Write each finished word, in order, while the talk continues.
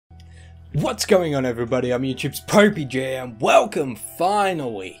What's going on, everybody? I'm YouTube's popeyJN. Welcome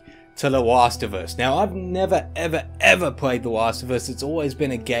finally to The Last of Us. Now, I've never ever played The Last of Us. It's always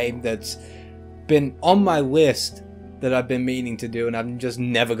been a game that's been on my list that I've been meaning to do, and I've just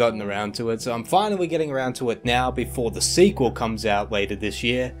never gotten around to it. So I'm finally getting around to it now before the sequel comes out later this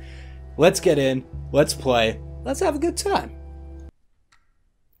year. Let's get in, let's play, let's have a good time.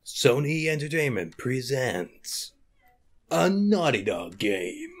 Sony Entertainment presents a Naughty Dog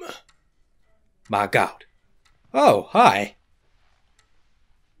game. My God. Oh, hi.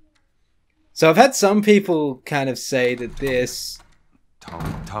 So I've had some people kind of say that this...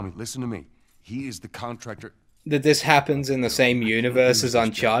 Tommy, listen to me. He is the contractor... That this happens in the same universe as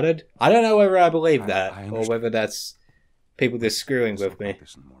Uncharted. I don't know whether I believe that, or whether that's people just screwing with me.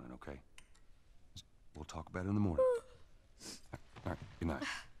 This in the morning, okay? We'll talk about it in the morning. All right, good night.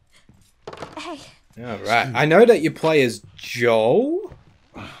 Hey. Alright, I know that you play as Joel,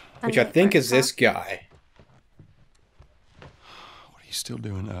 which I think is this guy. What are you still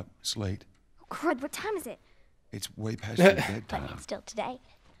doing up? It's late. Oh, crud, what time is it? It's way past your bedtime. But it's still today.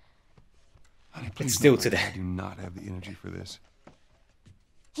 Honey, please It's still don't let me. today. I do not have the energy for this.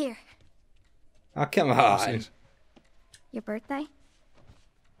 Here. Oh, come What's on. this? Your birthday?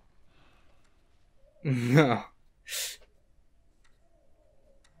 No.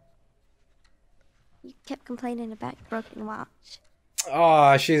 You kept complaining about your broken watch.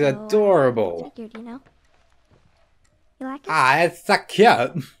 Oh, she's So, adorable. Figured, you know. You like it? Ah, it's so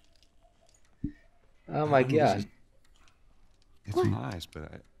cute. Oh my God. It's nice,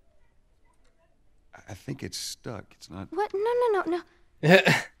 but I think it's stuck. It's not... What? No.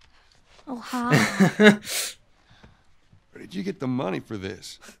 Oh, hi. Where did you get the money for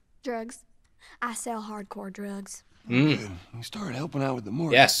this? Drugs. I sell hardcore drugs. Good. You started helping out with the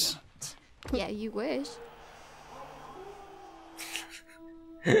mortgage. Yes. Yeah, you wish.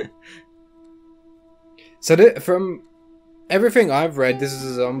 So from everything I've read, this is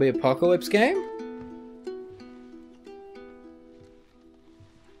a zombie apocalypse game?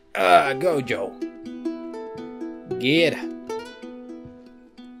 Go Joel. Get it.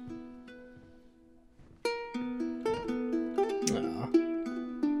 Aw.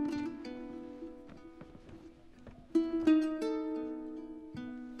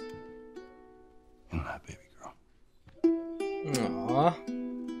 Good night, baby girl. Aw.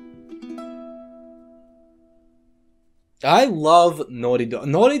 I love Naughty Dog.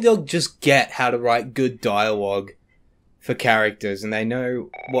 Naughty Dog just get how to write good dialogue for characters, and they know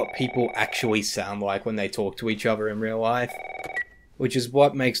what people actually sound like when they talk to each other in real life, which is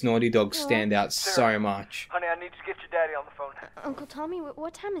what makes Naughty Dog stand out so much. Honey, I need to get your daddy on the phone. Uncle Tommy,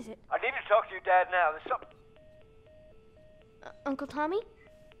 what time is it? I need to talk to your dad now. There's something... Uncle Tommy?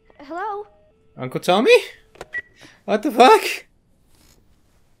 Hello? Uncle Tommy? What the fuck?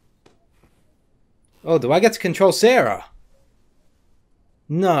 Oh, do I get to control Sarah?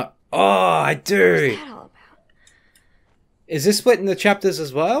 No. Oh, I do. What's that all about? Is this split into chapters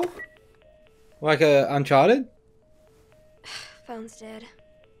as well? Like Uncharted? Phone's dead.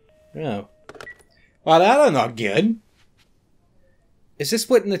 No. Well, that'll not good. Is this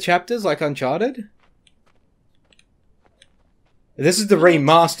split into chapters like Uncharted? This is the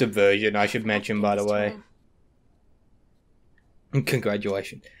remastered version, I should mention, by the way.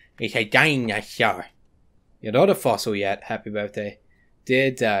 Congratulations. It's a dinosaur. You're not a fossil yet. Happy birthday.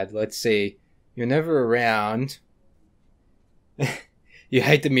 Dear Dad, let's see. You're never around. You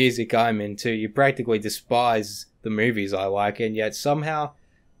hate the music I'm into. You practically despise the movies I like, and yet somehow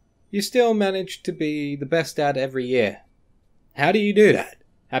you still manage to be the best dad every year. How do you do that?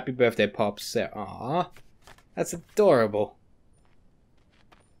 Happy birthday, Pops. Aww. That's adorable.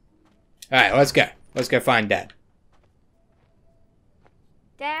 Alright, let's go. Let's go find Dad.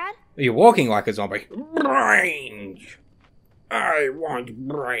 Dad? You're walking like a zombie. Brains! I want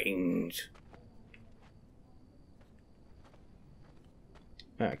brains.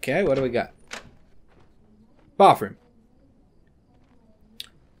 Okay, what do we got? Bathroom.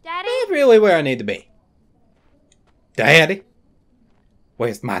 Daddy? That's really where I need to be. Daddy?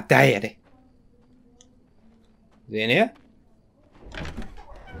 Where's my daddy? Is he in here?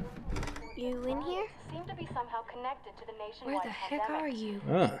 You in here? Seem to be somehow connected to the Where nationwide the heck pandemic. are you?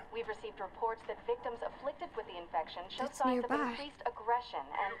 Oh. We've received reports that victims afflicted with the infection show That's signs nearby. of increased aggression,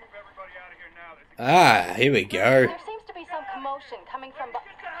 and Ah, here we go. there seems to be some commotion coming from.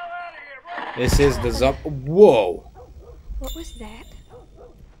 This is the Whoa. What was that?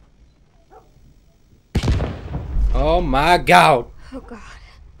 Oh my God. Oh, God.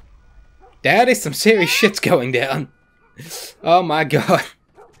 Daddy, some serious shit's going down. Oh my God.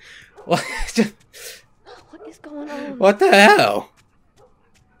 What? What is going on? What the hell?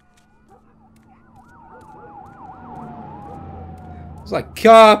 It's like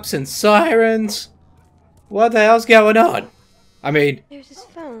cops and sirens. What the hell's going on? I mean, There's his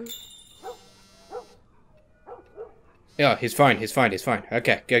phone. yeah, he's fine.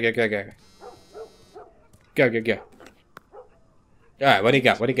 Okay, go. Go. Alright, what do you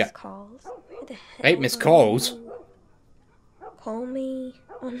got? Missed calls. Where the hell 8 missed are calls? you? Call me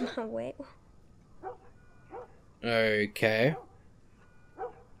on my way. Okay.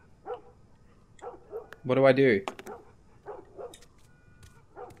 What do I do?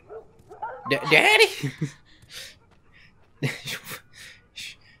 Daddy?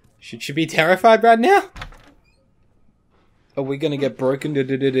 Should she be terrified right now? Are we gonna get broken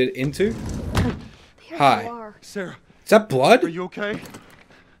into? There Hi. you are. Sarah, Is that blood? are you okay?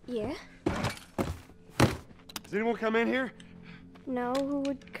 Yeah? Does anyone come in here? No, who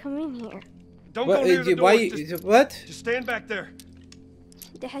would come in here? Don't What? go near the door. Why? What? Just stand back there.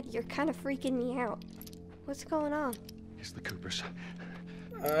 Dad, you're kind of freaking me out. What's going on? It's the Coopers.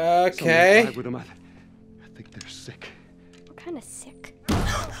 Okay. Someone died with them. I think they're sick. What kind of sick?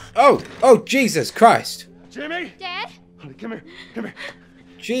 Oh, Jesus Christ. Jimmy! Dad? Honey, come here. Come here.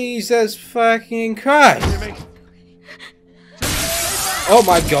 Jesus fucking Christ. Jimmy! Oh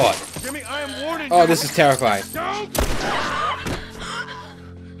my God. Jimmy, I am warning you. Oh, this is terrifying. Don't!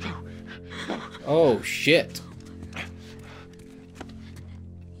 Oh, shit.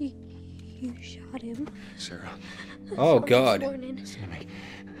 You shot him. Sarah, Oh, Someone's God. warning. listen to me.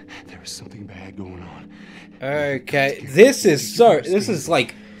 There is something bad going on. Okay, this is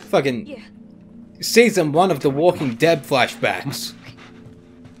like fucking Yeah. season 1 of The Walking Dead flashbacks.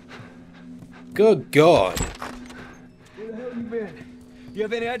 Good God. Where the hell you been? You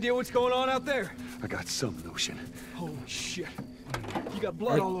have any idea what's going on out there? I got some notion. Holy shit. You got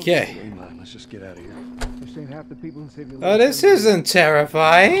blood all over. Okay. Hey, man, let's just get out of here. This ain't half the people in the city. Oh, this isn't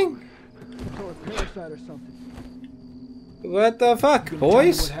terrifying. So a parasite or something. What the fuck, Tell me what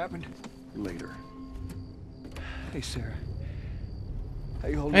boys? happened? Later. Hey, Sarah. How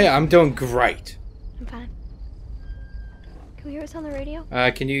you holding Hey, up? I'm doing great. I'm fine. Can we hear what's on the radio?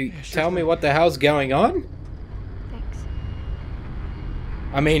 Can you tell me what the hell's going on? Thanks.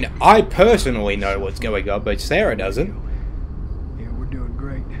 I mean, I personally know what's going on, but Sarah doesn't. Yeah, we're doing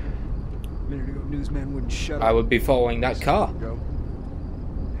great. A minute ago, newsman wouldn't shut I up. would be following that car, Go.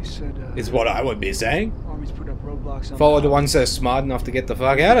 They said, is what I would be saying. Army's put up roadblocks on Follow the highway. ones that are smart enough to get the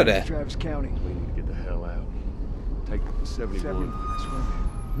fuck out of there. Travis County. We need to get the hell out. Take 71. 71. That's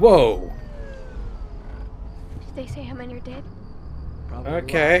right. Whoa. Did they say how many are dead? Probably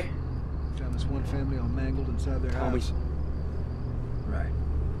Okay. found this one family all mangled inside their Tommy. house. Right.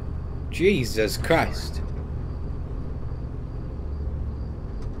 Jesus Christ.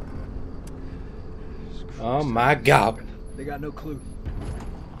 Oh my God. They got no clue.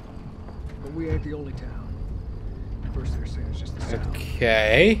 But we ain't the only town. First they're saying it's just the south.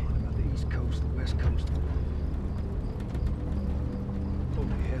 Okay. What about the east coast, the west coast?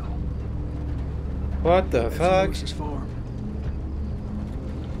 Holy hell. What the That's fuck? Lewis's farm.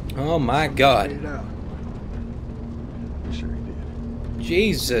 Oh my Made God. it out. Sure he did.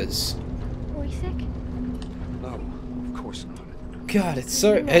 Jesus. Were we sick? No, of course not. God,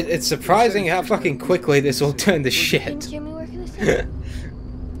 it's surprising how fucking quickly this all turned to Didn't shit. Jimmy work in the city?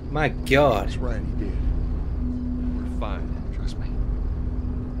 My God. That's right, he did. We're fine. Trust me.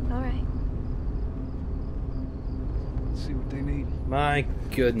 Alright. Let's see what they need. My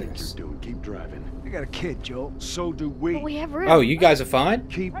What goodness. you're doing, keep driving. They got a kid, Joel. So do we. But we have room. Oh, you guys are fine?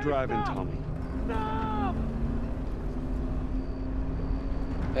 Keep driving, Tommy.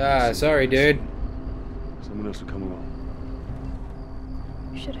 Ah, sorry, dude. Someone else will come along.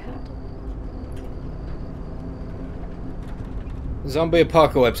 You should have helped him. Zombie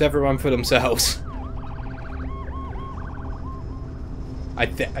apocalypse, everyone for themselves.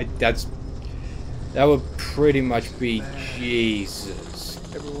 That would pretty much be Jesus.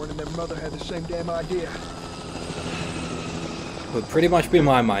 Everyone and their mother had the same damn idea. Would pretty much be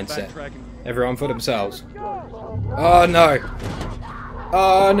my mindset. Everyone for themselves. Oh no.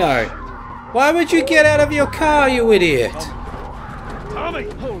 Oh no. Why would you get out of your car, you idiot? Tommy!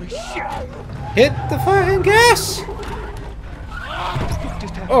 Holy shit! Hit the fucking gas!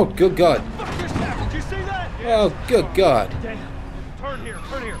 Oh, good God. What just happened? Did you see that? Oh, good God. Damn. Turn here,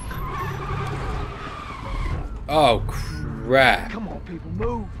 turn here. Oh, crap. Come on, people,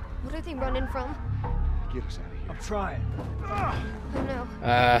 move. What are they running from? Get us out of here. I'm trying. Oh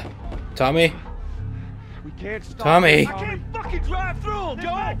no. Tommy? We can't stop. Tommy? I can't fucking drive through them, Joe!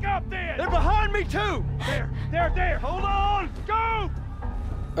 Back up there! They're behind me, too! There! Hold on! Go!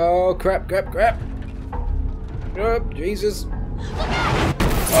 Oh, crap. Oh, Jesus.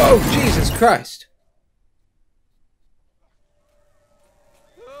 Oh, Jesus Christ.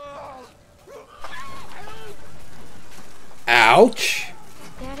 Ouch!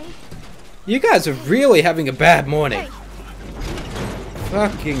 Daddy? You guys are really having a bad morning. Hey.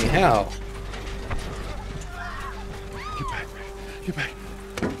 Fucking hell. Get back.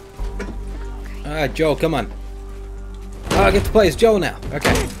 Alright, Joel, come on. Oh, I get to play as Joel now.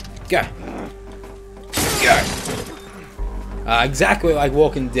 Okay, go. Go! Exactly like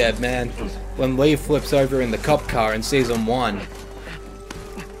Walking Dead, man. When Lee flips over in the cop car in Season 1.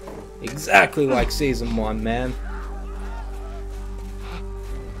 Exactly like Season 1, man.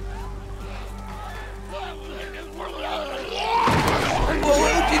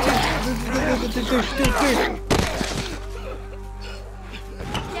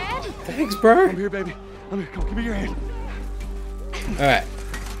 Thanks, bro. I'm here, baby. I'm here. Come on, give me your hand. Alright.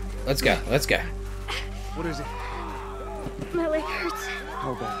 Let's go. Let's go. What is it? My leg hurts.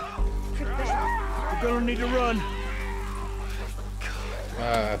 How bad? Pretty bad. We're gonna need to run.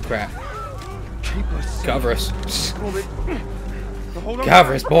 Crap. Keep us safe. Cover us. Come on, baby. Now hold on.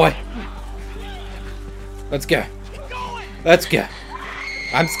 Cover us, boy. Let's go. Let's go.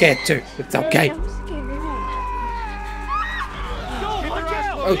 I'm scared too. It's okay. I'm scared.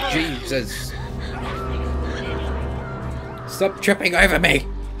 Oh, Jesus. Stop tripping over me.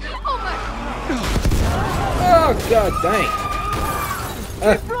 Oh, god dang.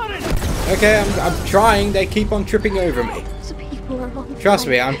 Okay, I'm trying. They keep on tripping over me. Those people are on Trust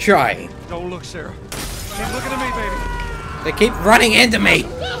me, I'm trying. Don't look, Sarah. Keep looking at me, baby. They keep running into me.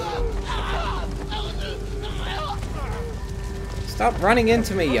 Stop running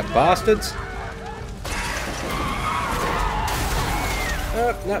into me, you bastards.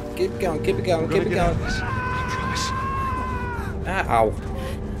 No, keep going, keep it going, keep it going. Ow.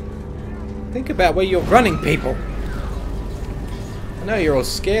 Think about where you're running, people. I know you're all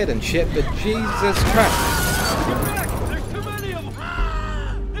scared and shit, but Jesus Christ. There's too many of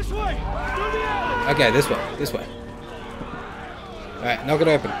them. This way. Through the alley. Okay, this way, this way. Alright, knock it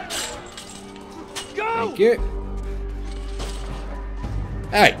open. Go. Thank you.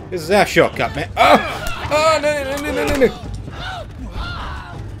 Hey, this is our shortcut, man. Oh! Oh, no.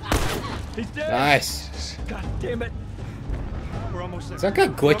 He's dead. Nice. God damn it. We're almost there. Is that guy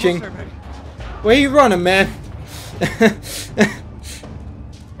We're glitching? almost there, baby. Where you running, man? They're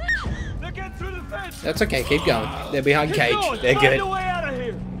getting through the fence. That's okay, keep going. They're behind Keep cage. going. They're Find good. a way out of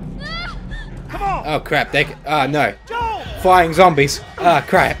here. Come on. Oh crap, they oh no. Joel. Flying zombies. Ah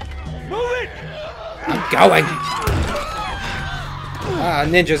crap. Move it. I'm going. Ah,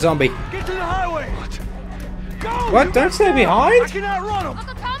 ninja zombie. Get to the highway. What? Go. What? You Don't got stay that. behind? I can outrun them.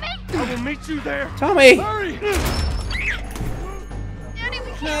 Uncle Tommy? I will meet you there. Tommy! Hurry. Daddy,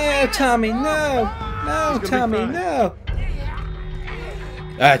 we can't No, leave. Tommy, no! No, It's gonna be Tommy, fine. no!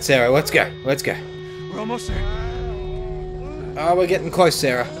 Alright, Sarah, let's go. Let's go. We're almost there. Oh, we're getting close,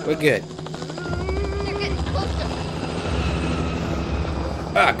 Sarah. We're good. They're getting closer.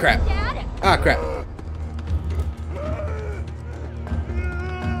 Ah, crap. Dad? Ah, crap.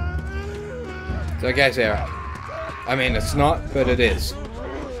 It's okay, Sarah. I mean, it's not, but it is.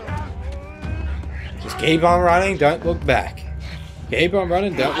 Just keep on running, don't look back. Keep on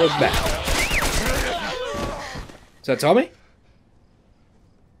running, don't look back. Is that Tommy?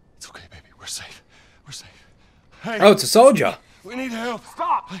 It's okay, baby. We're safe. We're safe. Hey. Oh, it's a soldier. We need help.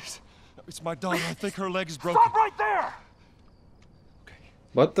 Stop. Please. It's my daughter. I think her leg is broken. Stop right there. Okay.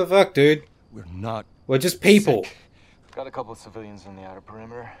 What the fuck, dude? We're not. We're just people. sick. Got a couple of civilians on the outer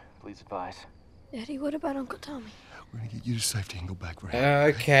perimeter. Please advise. Daddy, what about Uncle Tommy? We're gonna get you to safety and go back right.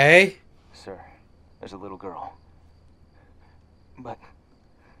 Okay. Sir, there's a little girl. But...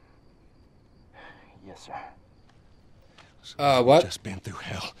 Yes, sir. What? We've just been through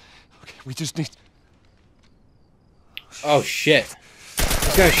hell. Okay, we just need. Oh, shit.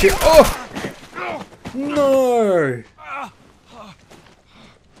 He's gonna shoot. Oh! No!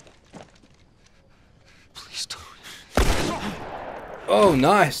 Please don't. Oh,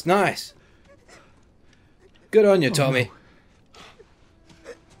 nice, nice. Good on you, Tommy.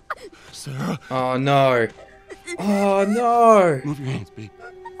 Sarah, Oh, no. Oh, no. move your hands, babe.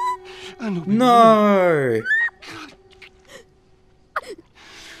 I know. Baby, No.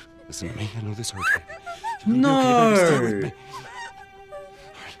 Listen to me. I know this hurts, baby. No. Okay, baby, stay with me.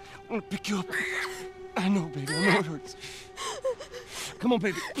 Alright, I'm gonna pick you up. I know, baby. I know it hurts. Come on,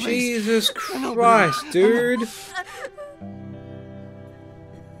 baby. Please. Jesus know, Christ, baby. dude.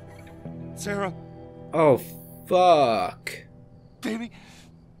 Sarah, Oh, fuck. baby.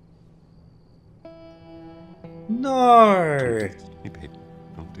 No. Hey, baby.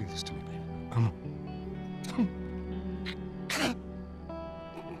 Don't do this to me, baby. Come on.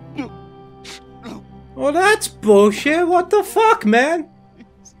 No. No. Well, that's bullshit. What the fuck, man?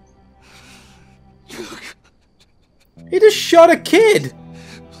 He just shot a kid!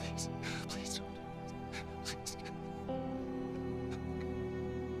 Please. Please don't. Please.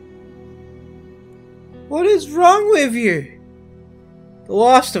 What is wrong with you? The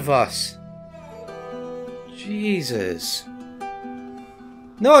Last of Us. Jesus.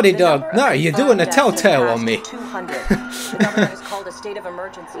 Naughty Dog. No, you're doing a telltale on me. 200. The government has called a state of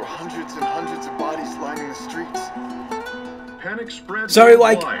emergency. There are hundreds and hundreds of bodies lining the streets. Panic spread So,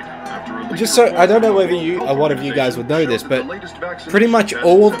 like, worldwide after a just so, I don't know whether you, or one of you guys would know this, but pretty much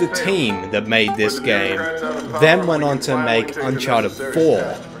all of the team that made this game then went on to make Uncharted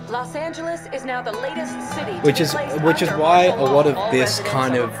 4. Los Angeles is now the latest city Which is why a lot of this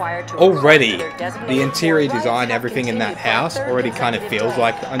kind of already the interior design, everything in that house already kind of feels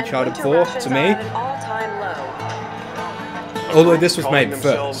like Uncharted 4 to me. Although this was made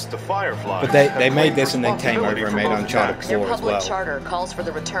first, but they made this and then came over and made Uncharted 4 as well. Charter calls for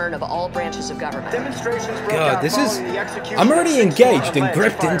the return of all branches of government. God, this is, I'm already engaged and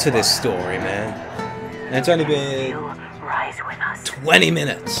gripped into this story, man. And it's only been 20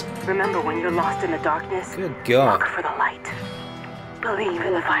 minutes. Remember when you're lost in the darkness? Good God. Look for the light. Believe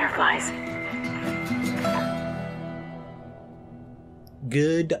in the fireflies.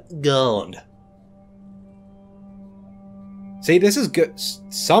 Good God. See, this is good.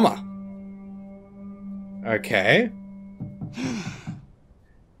 Summer. Okay.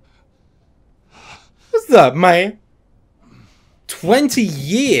 What's up, man? 20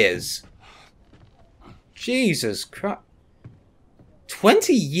 years. Jesus Christ.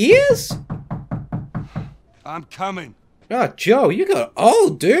 20 years? I'm coming. Oh, Joe, you got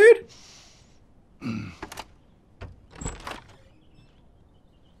old, dude.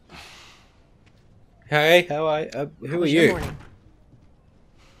 Hey, who are you?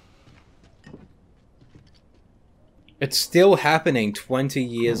 It's still happening 20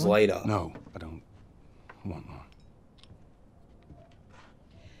 years later. No, I don't want one.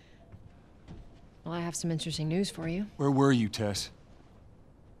 Well, I have some interesting news for you. Where were you, Tess?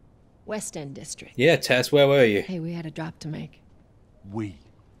 West End District. Yeah, Tess, where were you? Hey, we had a drop to make. We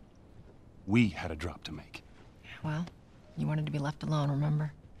had a drop to make. Well, you wanted to be left alone,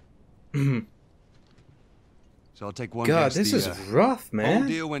 remember? So I'll take one God, guess. this is rough, man. Whole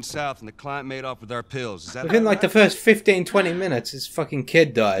deal went south and the client made off with our pills. Is that Within like right? the first 15-20 minutes, his fucking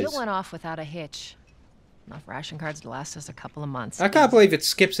kid dies. Deal went off without a hitch. Enough ration cards to last us a couple of months. I can't believe it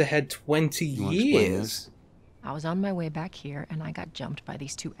skips ahead 20 You wanna explain years. this? I was on my way back here, and I got jumped by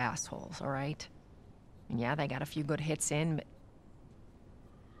these two assholes, alright? And yeah, they got a few good hits in, but...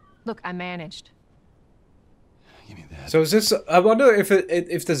 Look, I managed. Give me that. So is this... I wonder if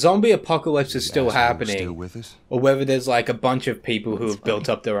the zombie apocalypse is still happening, Still with us? or whether there's like a bunch of people who have built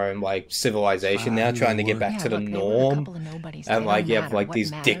up their own like civilization now, trying to get back to the look, they were a norm, couple of nobodies. and They like don't you have matter. like What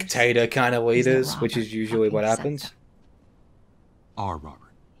these matters dictator kind of is that leaders, which Robert is usually what fucking happens. sent Our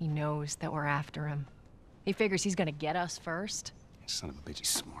Robert. He knows that we're after him. He figures he's gonna get us first. Son of a bitch, he's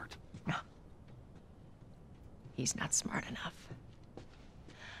smart. No. He's not smart enough.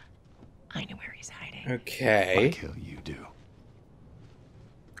 I know where he's hiding. Okay. Like hell you do.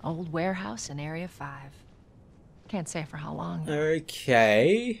 Old warehouse in Area 5. Can't say for how long. though.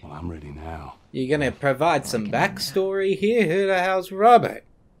 Okay. Well, I'm ready now. You're gonna provide some backstory here? Who the hell's Robert?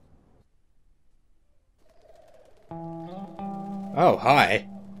 Oh, hi.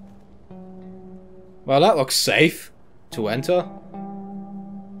 Well, that looks safe to enter.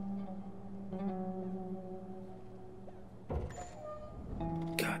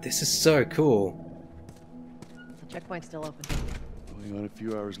 God, this is so cool. The checkpoint's still open. Only got a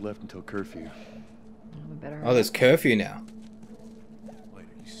few hours left until curfew. We better Oh, there's curfew now. Wait,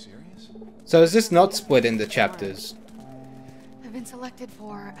 are you serious? So is this not split into chapters? I've been selected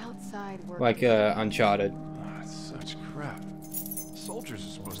for outside work. Like, Uncharted. Oh, that's such crap. Soldiers are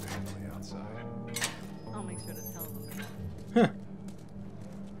supposed to handle the outside. I'll make sure to tell them. Huh.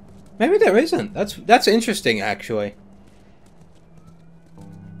 Maybe there isn't. That's interesting, actually.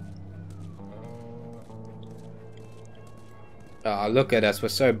 Oh, look at us. We're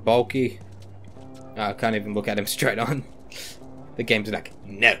so bulky. Oh, I can't even look at him straight on. The game's like,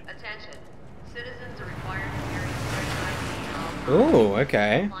 no. Attention. Citizens are required to carry a fresh ID. Oh,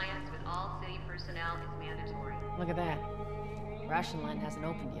 okay. Compliance with all city personnel is mandatory. Look at that. Ration line hasn't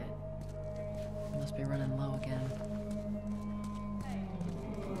opened yet. Must be running low again.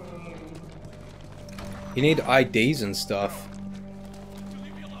 You need IDs and stuff.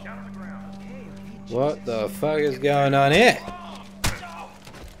 What the fuck is going on here? Hands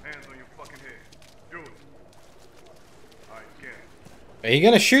on your fucking head. Do it. Alright, get it. Are you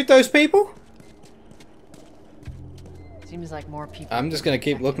gonna shoot those people? Seems like more people. I'm just gonna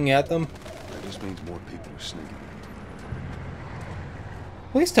keep looking at them. That just means more people are sneaking.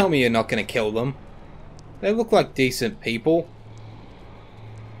 Please tell me you're not gonna kill them. They look like decent people.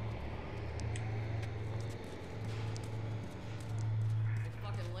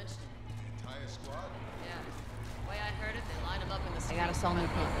 I got us all new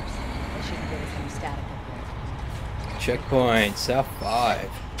papers. They shouldn't give us any static up there. Checkpoint, South 5.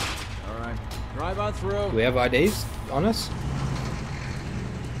 Alright, drive on through. Do we have IDs on us?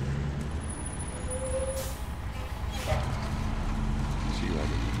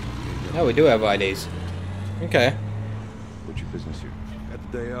 No, we do have IDs. Okay. What's your business here?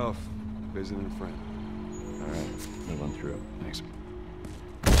 Got the day off. Visiting a friend. Alright, move on through. Thanks.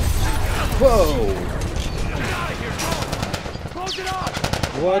 Whoa! Close it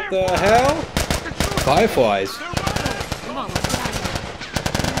off! What the hell? Fireflies. Come on, let's get out of here.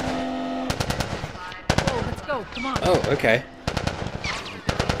 Whoa, let's go. Come on. Oh, okay.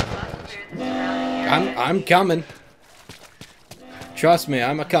 I'm coming. Trust me,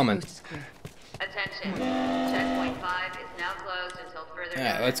 I'm a coming. Attention. Checkpoint 5 is now closed until further notice.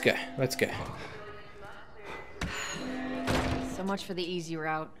 Alright, let's go. Let's go. So much for the easy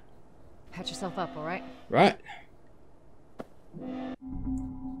route. Patch yourself up, alright? Right.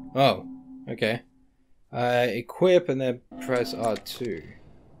 Oh, okay. Equip and then press R2.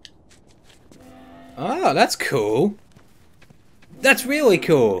 Oh, that's cool. That's really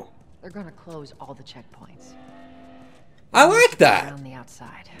cool. They're gonna close all the checkpoints. I like that. On the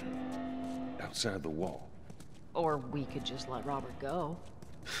outside. Outside the wall. Or we could just let Robert go.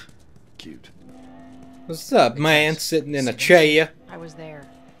 Cute. What's up, man? Sitting in a chair. I was there.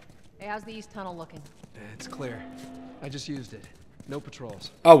 Hey, how's the east tunnel looking? It's clear. I just used it. No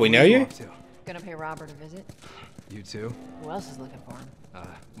patrols. Oh, we know you? Gonna pay Robert a visit? You too? Who else is looking for him?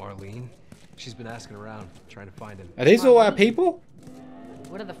 Marlene. She's been asking around, trying to find him. Are these all our people?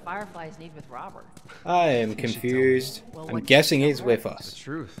 What do the Fireflies need with Robert? I am confused. Well, I'm guessing he's with us. The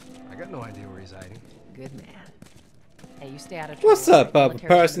truth. I got no idea where he's hiding. Good man. Hey, you stay out of trouble. What's up, a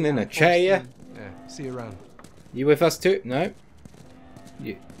person in a chair? Yeah, see you around. You with us too? No?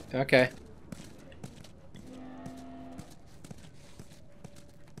 You. Okay.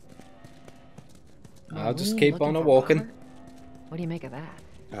 I'll just keep on walking. Robert? What do you make of that?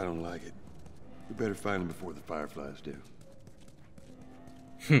 I don't like it. We better find him before the Fireflies do.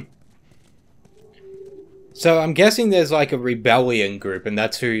 So I'm guessing there's like a rebellion group and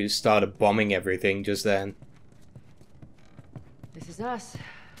that's who started bombing everything just then. This is us.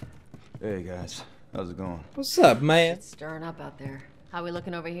 Hey guys, how's it going? What's up, man? It's stirring up out there. How we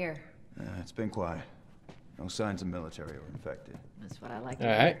looking over here? It's been quiet. No signs of military or infected. That's what I like.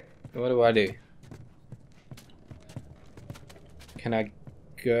 Alright, what do I do? Can I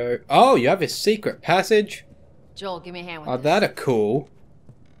go? Oh, you have a secret passage? Joel, give me a hand with Oh, this. that a cool.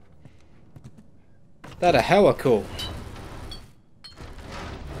 That a hella cool.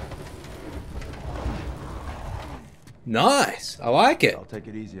 Nice, I like it. I'll take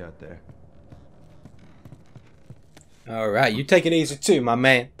it easy out there. Alright, you take it easy too, my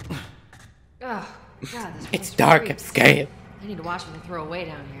man. Oh, God, this It's place dark and freaks. scared. I need to watch what they throw away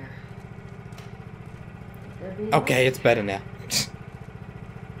down here. Okay, it's better now.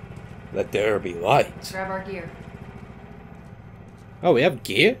 Let there be light. Grab our gear. Oh, we have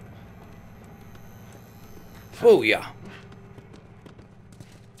gear? Oh, yeah.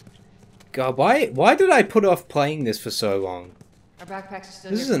 God, why did I put off playing this for so long? Our backpacks are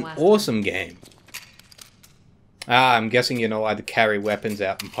still This here is from an last awesome game. Ah, I'm guessing you're not allowed to carry weapons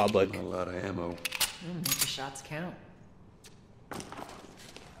out in public. Not a lot of ammo. Make the shots count.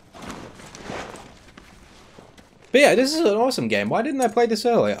 But yeah, this is an awesome game. Why didn't I play this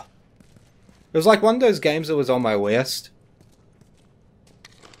earlier? It was like one of those games that was on my list.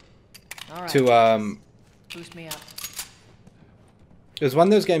 All right. To, Boost me up. It was one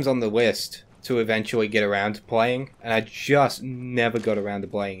of those games on the list to eventually get around to playing, and I just never got around to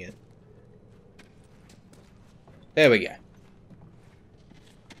playing it. There we go.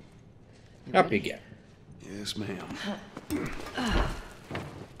 Up you go. Yes, ma'am.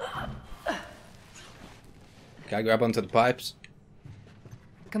 Can I grab onto the pipes?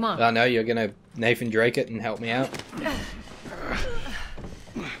 Come on. Oh no, you're gonna Nathan Drake it and help me out?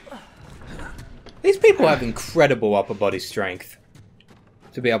 These people have incredible upper body strength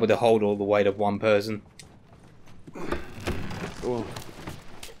to be able to hold all the weight of one person. Go on.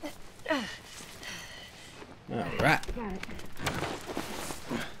 Alright.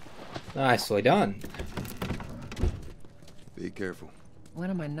 Nicely done. Be careful. When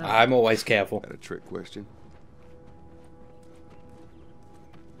am I not? I'm always careful. Got a trick question?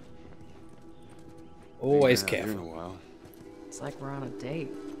 Always Ain't been out here careful. in a while. It's like we're on a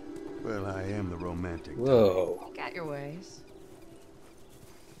date. Well, I am the romantic. Whoa. You got your ways.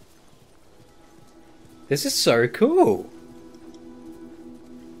 This is so cool.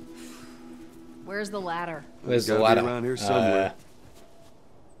 Where's the ladder? Where's the Gotta ladder? be around here somewhere.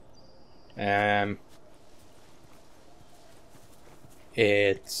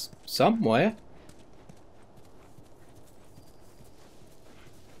 It's somewhere.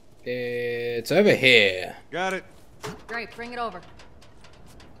 It's over here. Got it. Great, bring it over.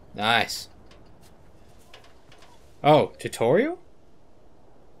 Nice. Oh, tutorial?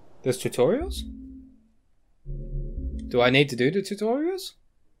 There's tutorials? Do I need to do the tutorials?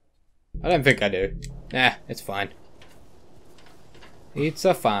 I don't think I do. Nah, it's fine. It's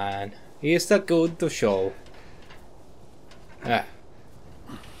a fine. It's a good to show. Ah.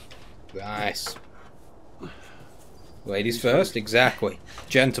 Nice. Ladies first? Exactly.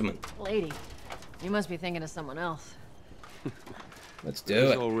 Gentlemen. Lady, you must be thinking of someone else. Let's do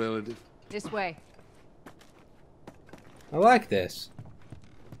It's it. all relative. This way. I like this.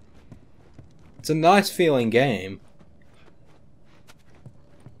 It's a nice feeling game.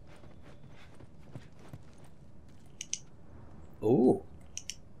 Ooh.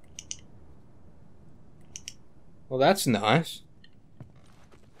 Well, that's nice.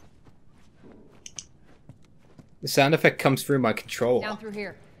 The sound effect comes through my controller. Down through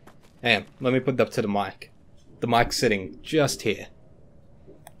here. Hang on, let me put it up to the mic. The mic's sitting just here.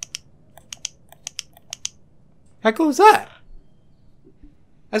 How cool is that?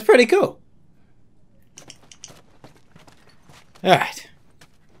 That's pretty cool. Alright.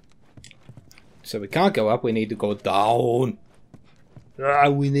 So we can't go up, we need to go down. Ah,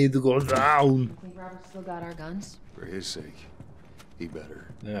 we need to go down. Think Robert still got our guns? For his sake, he better.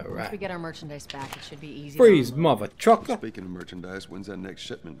 Once we Alright. get our merchandise back, it should be easy. Freeze, mother trucker. Speaking of merchandise, when's that next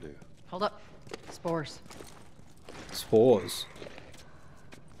shipment due? Hold up. Spores. Spores.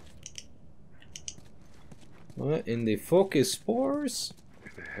 What in the fuck is spores?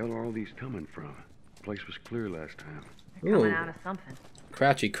 Where the hell are all these coming from? The place was clear last time. They're coming Ooh. out of something.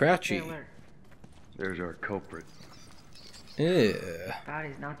 Crouchy, Stay crouchy. alert. There's our culprit. Yeah.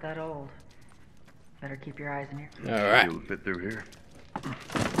 Body's not that old. Better keep your eyes in here. Alright. You'll fit through here.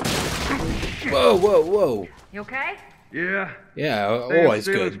 Whoa, whoa, whoa. You okay? Yeah. Yeah, Damn always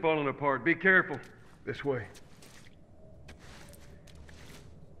ceiling's good. falling apart. Be careful. This way.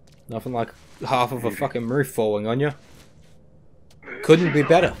 Nothing like half of a fucking roof falling on you. Couldn't be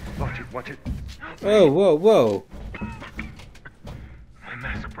better. Watch it, watch it. Whoa, whoa, whoa. My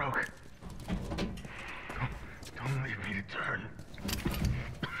mask broke. Don't leave me to turn.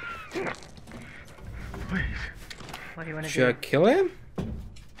 Please. What do you want to Should I do? kill him?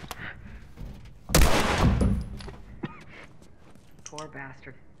 Poor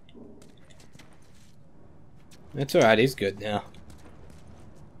bastard. It's alright, he's good now.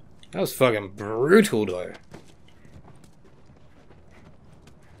 That was fucking brutal though.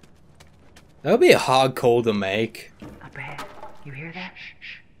 That would be a hard call to make. Up ahead. You hear that?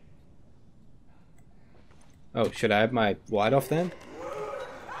 Shh. Oh, should I have my light off then?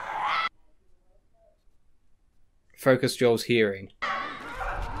 Focus Joel's hearing.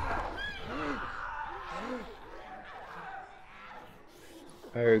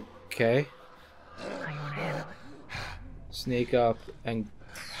 Okay. How you want to handle it? Sneak up and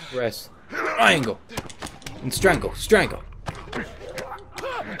press triangle. And strangle. Strangle.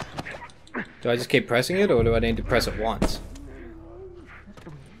 Do I just keep pressing it or do I need to press it once?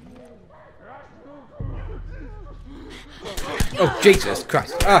 Oh, Jesus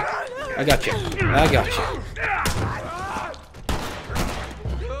Christ. Ah! I got you. I got you.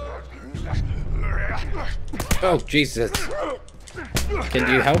 Oh, Jesus.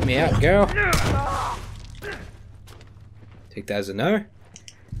 Can you help me out, girl? Take that as a no?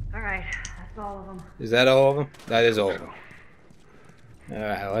 Alright, that's all of them. Is that all of them? That is all of them.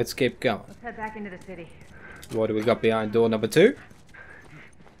 Alright, let's keep going. Let's head back into the city. What do we got behind door number 2?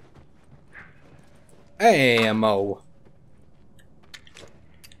 Ammo.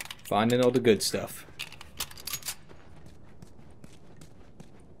 Finding all the good stuff.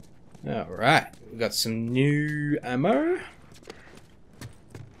 Alright, we got some new ammo.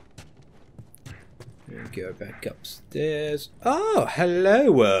 Go back upstairs. Oh,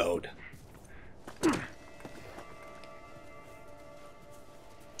 hello world.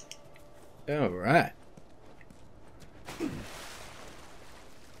 Alright.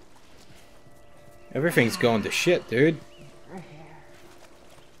 Everything's going to shit, dude. We're here.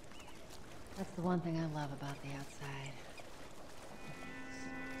 That's the one thing I love about the outside.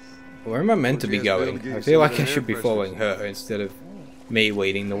 Where am I meant to be going? I feel like I should be following her instead of me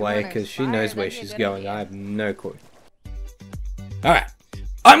leading the way, because she knows where she's going. I have no clue. Alright.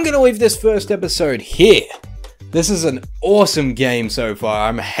 I'm going to leave this first episode here. This is an awesome game so far.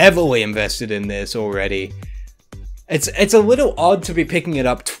 I'm heavily invested in this already. It's a little odd to be picking it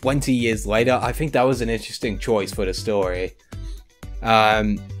up 20 years later. I think that was an interesting choice for the story.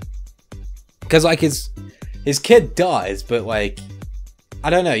 Because like his kid dies, but like, I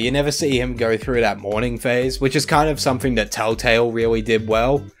don't know, you never see him go through that mourning phase, which is kind of something that Telltale really did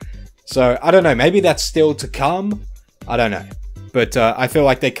well. So I don't know, maybe that's still to come. I don't know, but I feel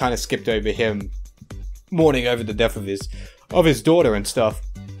like they kind of skipped over him mourning over the death of his daughter and stuff.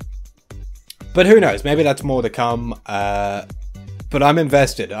 But who knows, maybe that's more to come. But I'm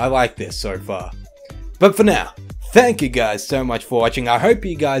invested. I like this so far. But for now, thank you guys so much for watching. I hope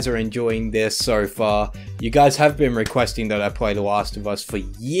you guys are enjoying this so far. You guys have been requesting that I play The Last of Us for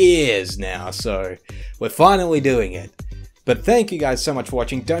years now, so we're finally doing it. But thank you guys so much for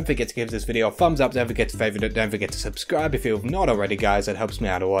watching. Don't forget to give this video a thumbs up. Don't forget to favorite it. Don't forget to subscribe if you have not already, guys. That helps me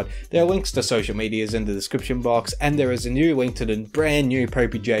out a lot. There are links to social medias in the description box, and there is a new link to the brand new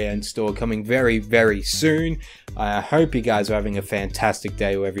popeyJN store coming very, very soon. I hope you guys are having a fantastic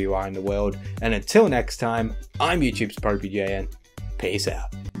day wherever you are in the world. And until next time, I'm YouTube's popeyJN. Peace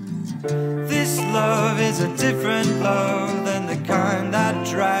out. This love is a different love than the kind that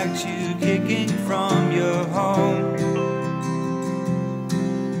drags you kicking from your home.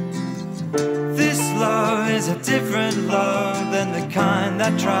 This love is a different love than the kind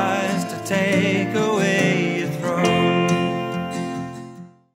that tries to take away